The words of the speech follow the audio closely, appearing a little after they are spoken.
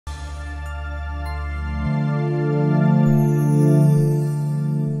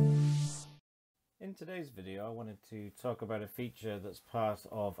today's video, I wanted to talk about a feature that's part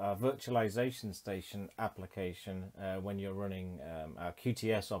of our virtualization station application when you're running our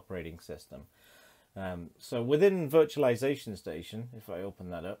QTS operating system. So within virtualization station, if I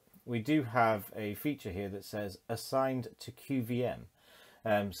open that up, we do have a feature here that says assigned to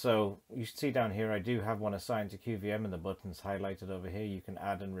QVM. So you see down here, I do have one assigned to QVM and the button's highlighted over here. You can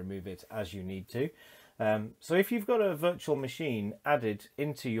add and remove it as you need to. So if you've got a virtual machine added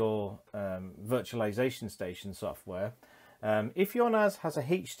into your virtualization station software, if your NAS has a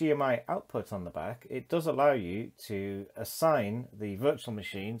HDMI output on the back, it does allow you to assign the virtual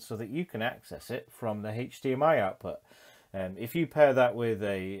machine so that you can access it from the HDMI output. If you pair that with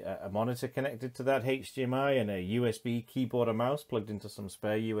a monitor connected to that HDMI and a USB keyboard and mouse plugged into some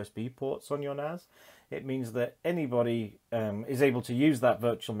spare USB ports on your NAS, it means that anybody is able to use that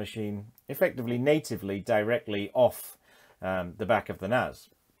virtual machine effectively natively directly off the back of the NAS.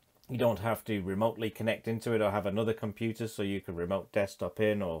 You don't have to remotely connect into it or have another computer so you can remote desktop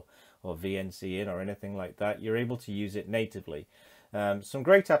in or VNC in or anything like that. You're able to use it natively. Some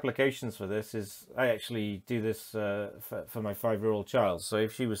great applications for this is I actually do this for my 5-year-old child. So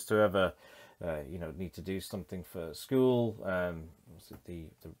if she was to ever need to do something for school, the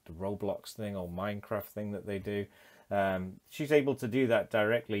Roblox thing or Minecraft thing that they do, she's able to do that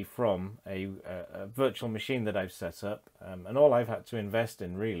directly from a virtual machine that I've set up, and all I've had to invest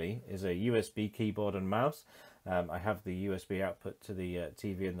in really is a USB keyboard and mouse. I have the USB output to the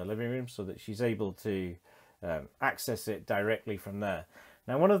TV in the living room so that she's able to access it directly from there.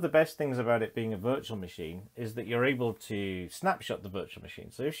 Now, one of the best things about it being a virtual machine is that you're able to snapshot the virtual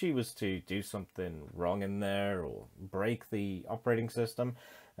machine. So if she was to do something wrong in there or break the operating system,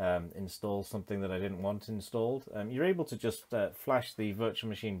 install something that I didn't want installed, you're able to just flash the virtual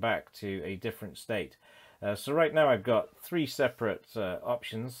machine back to a different state. So right now I've got 3 separate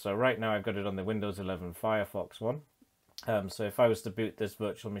options. So right now I've got it on the Windows 11 Firefox one. So if I was to boot this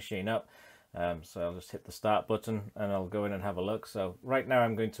virtual machine up, so I'll just hit the start button and I'll go in and have a look. So right now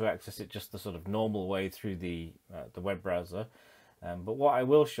I'm going to access it just the sort of normal way through the web browser. But what I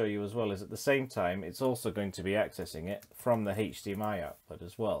will show you as well is at the same time it's also going to be accessing it from the HDMI output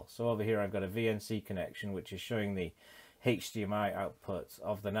as well. So over here I've got a VNC connection which is showing the HDMI output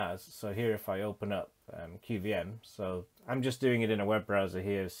of the NAS. So here if I open up QVM, so I'm just doing it in a web browser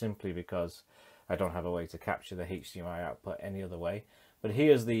here simply because I don't have a way to capture the HDMI output any other way. But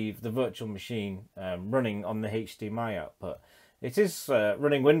here's the virtual machine running on the HDMI output. It is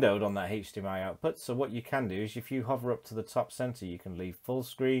running windowed on that HDMI output, so what you can do is if you hover up to the top center, you can leave full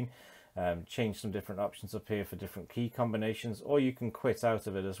screen, change some different options up here for different key combinations, or you can quit out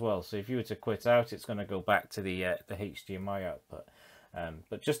of it as well. So if you were to quit out, it's going to go back to the HDMI output.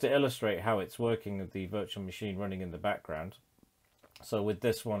 But just to illustrate how it's working with the virtual machine running in the background, so with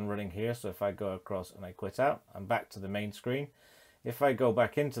this one running here, so if I go across and I quit out, I'm back to the main screen. If I go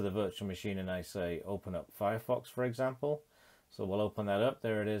back into the virtual machine and I say open up Firefox, for example, so we'll open that up,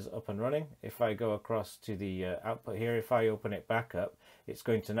 there it is up and running. If I go across to the output here, if I open it back up, it's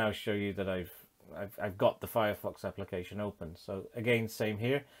going to now show you that I've got the Firefox application open. So again, same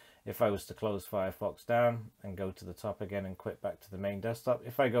here. If I was to close Firefox down and go to the top again and quit back to the main desktop,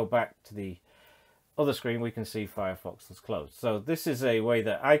 if I go back to the other screen, we can see Firefox is closed. So this is a way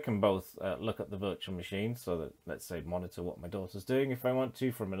that I can both look at the virtual machine, so that, let's say, monitor what my daughter's doing if I want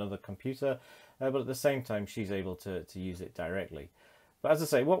to from another computer, but at the same time she's able to use it directly. But as I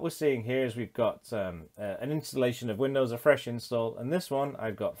say, what we're seeing here is we've got an installation of Windows, a fresh install, and this one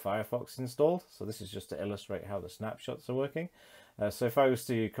I've got Firefox installed. So this is just to illustrate how the snapshots are working. So if I was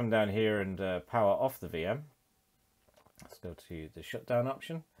to come down here and power off the VM, let's go to the shutdown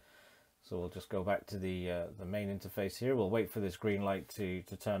option. So we'll just go back to the main interface here. We'll wait for this green light to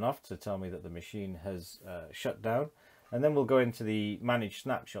turn off to tell me that the machine has shut down. And then we'll go into the Manage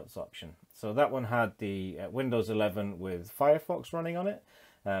Snapshots option. So that one had the Windows 11 with Firefox running on it.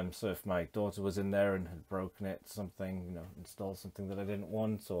 So if my daughter was in there and had broken it, something, installed something that I didn't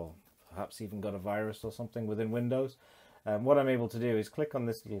want, or perhaps even got a virus or something within Windows, what I'm able to do is click on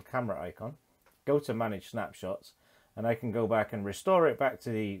this little camera icon, go to Manage Snapshots, and I can go back and restore it back to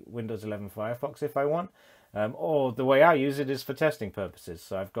the Windows 11 Firefox if I want. Or the way I use it is for testing purposes.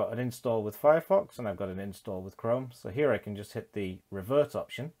 So I've got an install with Firefox and I've got an install with Chrome. So here I can just hit the revert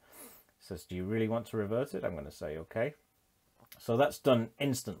option. It says, do you really want to revert it? I'm going to say OK. So that's done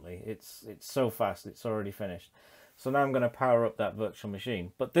instantly. It's so fast, it's already finished. So now I'm going to power up that virtual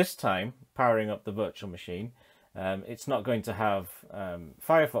machine. But this time, powering up the virtual machine, it's not going to have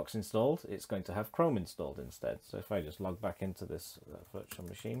Firefox installed, it's going to have Chrome installed instead. So if I just log back into this virtual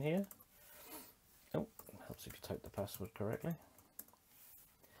machine here, oh, helps if you type the password correctly.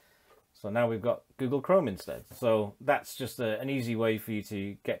 So now we've got Google Chrome instead. So that's just an easy way for you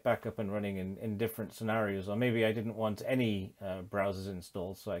to get back up and running in different scenarios. Or maybe I didn't want any browsers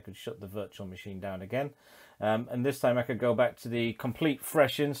installed, so I could shut the virtual machine down again. And this time I could go back to the complete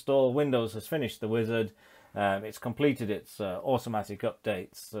fresh install. Windows has finished the wizard. It's completed its automatic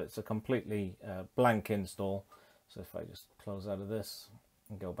updates. So it's a completely blank install. So if I just close out of this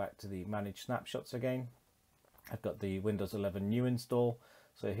and go back to the manage snapshots again, I've got the Windows 11 new install.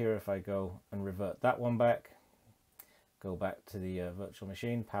 So here, if I go and revert that one back, go back to the virtual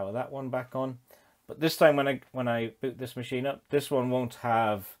machine, power that one back on. But this time when I boot this machine up, this one won't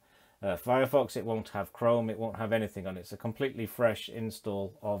have Firefox, it won't have Chrome, it won't have anything on it. It's a completely fresh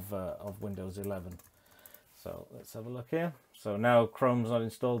install of Windows 11. So let's have a look here. So now Chrome's not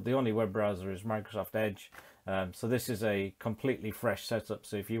installed. The only web browser is Microsoft Edge. So this is a completely fresh setup.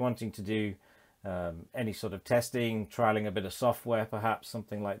 So if you're wanting to do any sort of testing, trialing a bit of software, perhaps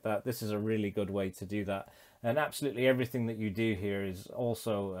something like that, this is a really good way to do that. And absolutely everything that you do here is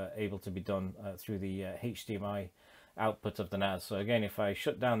also able to be done through the HDMI output of the NAS. So again, if I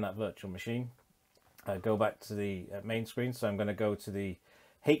shut down that virtual machine, go back to the main screen. So I'm going to go to the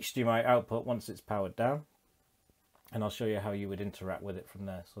HDMI output once it's powered down, and I'll show you how you would interact with it from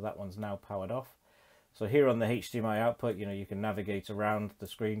there. So that one's now powered off. So here on the HDMI output, you can navigate around the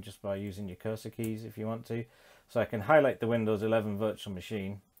screen just by using your cursor keys if you want to. So I can highlight the Windows 11 virtual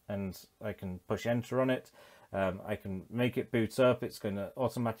machine and I can push enter on it. I can make it boot up. It's going to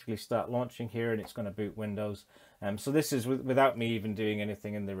automatically start launching here and it's going to boot Windows. So this is without me even doing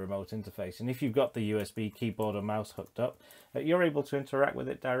anything in the remote interface. And if you've got the USB keyboard or mouse hooked up, you're able to interact with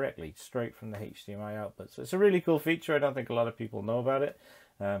it directly straight from the HDMI output. So it's a really cool feature. I don't think a lot of people know about it.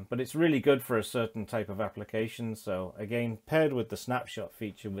 But it's really good for a certain type of application. So again, paired with the snapshot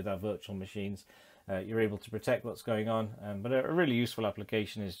feature with our virtual machines, you're able to protect what's going on. But a really useful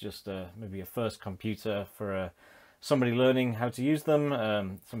application is just maybe a first computer for somebody learning how to use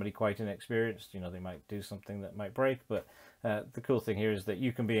them, somebody quite inexperienced. They might do something that might break, but the cool thing here is that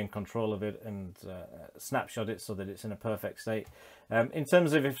you can be in control of it and snapshot it so that it's in a perfect state. In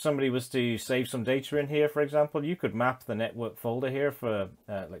terms of if somebody was to save some data in here, for example, you could map the network folder here for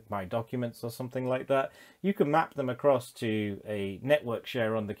like My Documents or something like that. You can map them across to a network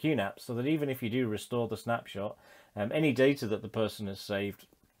share on the QNAP so that even if you do restore the snapshot, any data that the person has saved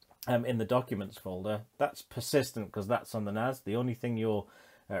in the Documents folder, that's persistent because that's on the NAS. The only thing you're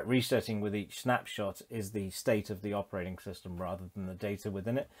resetting with each snapshot is the state of the operating system rather than the data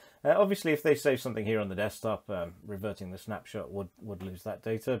within it. Obviously, if they save something here on the desktop, reverting the snapshot would lose that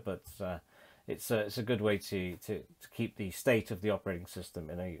data, but it's a good way to keep the state of the operating system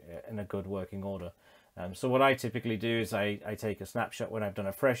in a good working order. So what I typically do is I take a snapshot when I've done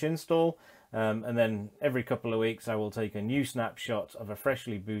a fresh install, and then every couple of weeks I will take a new snapshot of a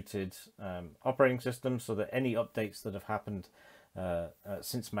freshly booted operating system so that any updates that have happened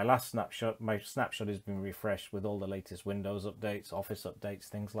since my last snapshot, my snapshot has been refreshed with all the latest Windows updates, Office updates,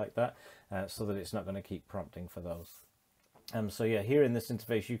 things like that, so that it's not going to keep prompting for those. So yeah, here in this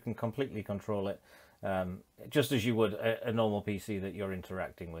interface you can completely control it just as you would a normal PC that you're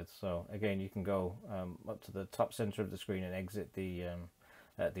interacting with. So again, you can go up to the top center of the screen and exit the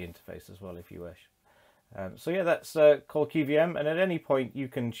interface as well if you wish. So yeah, that's called QVM, and at any point you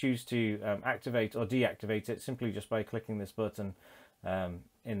can choose to activate or deactivate it simply just by clicking this button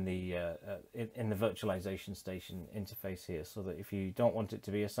in the virtualization station interface here, so that if you don't want it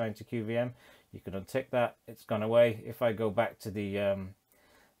to be assigned to QVM, you can untick that. It's gone away. If I go back to the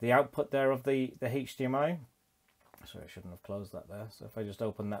output there of the HDMI, sorry, I shouldn't have closed that there. So if I just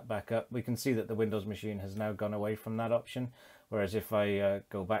open that back up, we can see that the Windows machine has now gone away from that option. Whereas if I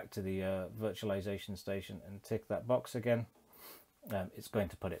go back to the virtualization station and tick that box again, it's going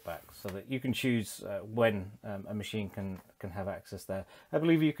to put it back, so that you can choose when a machine can have access there. I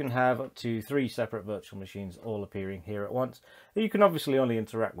believe you can have up to 3 separate virtual machines all appearing here at once. You can obviously only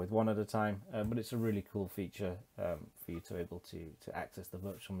interact with one at a time, but it's a really cool feature for you to be able to access the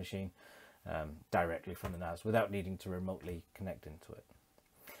virtual machine directly from the NAS without needing to remotely connect into it.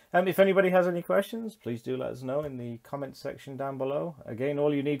 If anybody has any questions, please do let us know in the comments section down below. Again,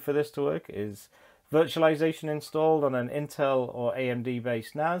 all you need for this to work is virtualization installed on an Intel or AMD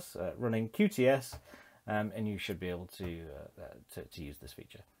based NAS running QTS, and you should be able to use this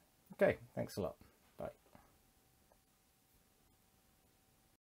feature. Okay, thanks a lot. Bye.